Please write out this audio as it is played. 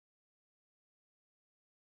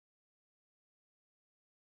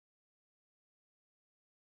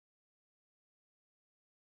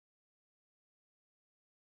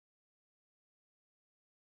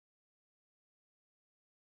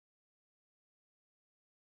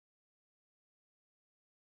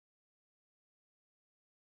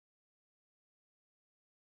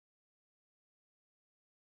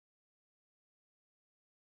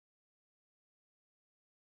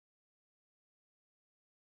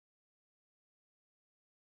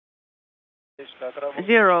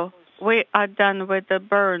0. We are done with the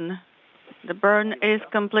burn. The burn is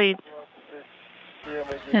complete.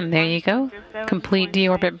 And there you go. Complete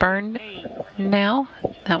deorbit burn now.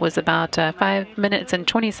 That was about 5 minutes and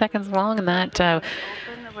 20 seconds long, and that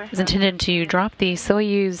is intended to drop the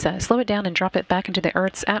Soyuz, slow it down and drop it back into the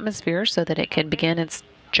Earth's atmosphere so that it can begin its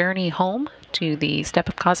journey home to the steppe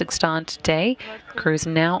of Kazakhstan today. Crew's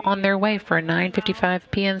now on their way for a 9:55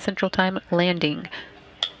 p.m. Central Time landing.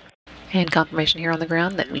 And confirmation here on the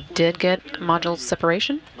ground that we did get module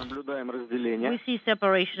separation. We see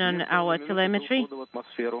separation on our telemetry.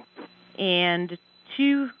 And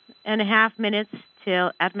 2.5 minutes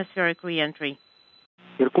till atmospheric re-entry.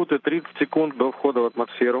 Иркуты, 30 секунд до входа в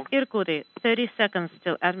атмосферу. Irkutsk, 30 seconds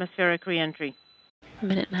till atmospheric re-entry. A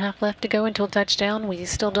minute and a half left to go until touchdown. We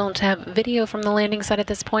still don't have video from the landing site at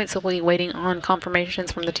this point, so we'll be waiting on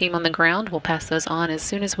confirmations from the team on the ground. We'll pass those on as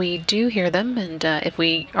soon as we do hear them, and if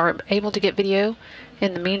we are able to get video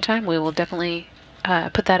in the meantime, we will definitely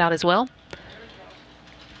put that out as well.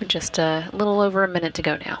 Just a little over a minute to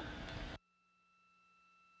go now.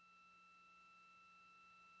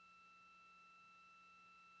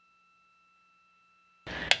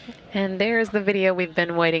 And there's the video we've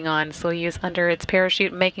been waiting on. Soyuz under its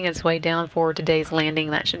parachute, making its way down for today's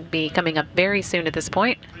landing. That should be coming up very soon at this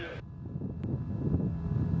point.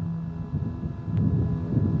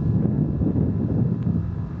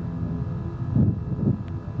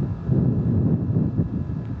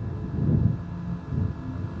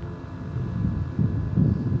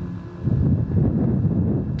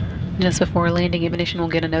 Just before landing, Ivanishin will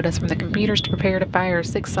get a notice from the computers to prepare to fire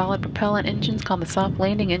 6 solid propellant engines called the soft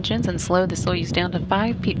landing engines and slow the Soyuz down to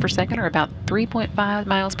 5 feet per second, or about 3.5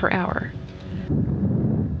 miles per hour.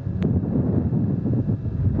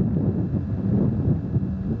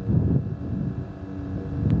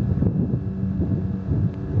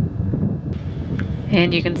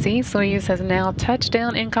 And you can see Soyuz has now touched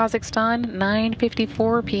down in Kazakhstan,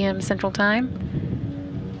 9:54 p.m. Central Time.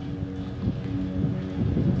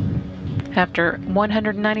 After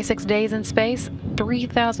 196 days in space,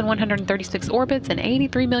 3,136 orbits, and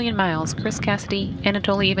 83 million miles, Chris Cassidy,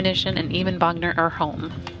 Anatoly Ivanishin, and Ivan Vagner are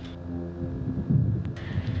home.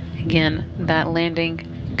 Again, that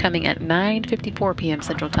landing coming at 9:54 p.m.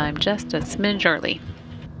 Central Time, just a smidge early.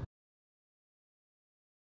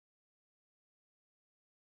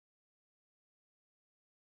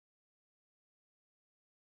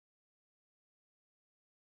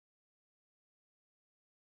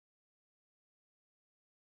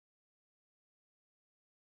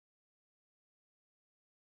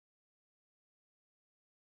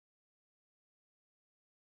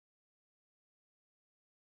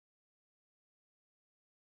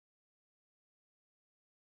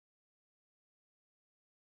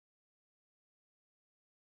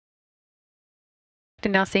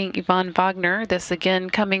 And now seeing Ivan Vagner, this again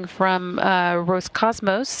coming from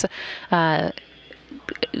Roscosmos.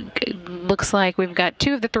 Looks like we've got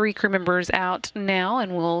 2 of the 3 crew members out now,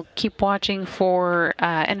 and we'll keep watching for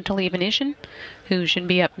Anatoly Ivanishin, who should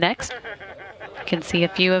be up next. You can see a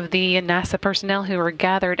few of the NASA personnel who are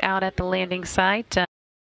gathered out at the landing site.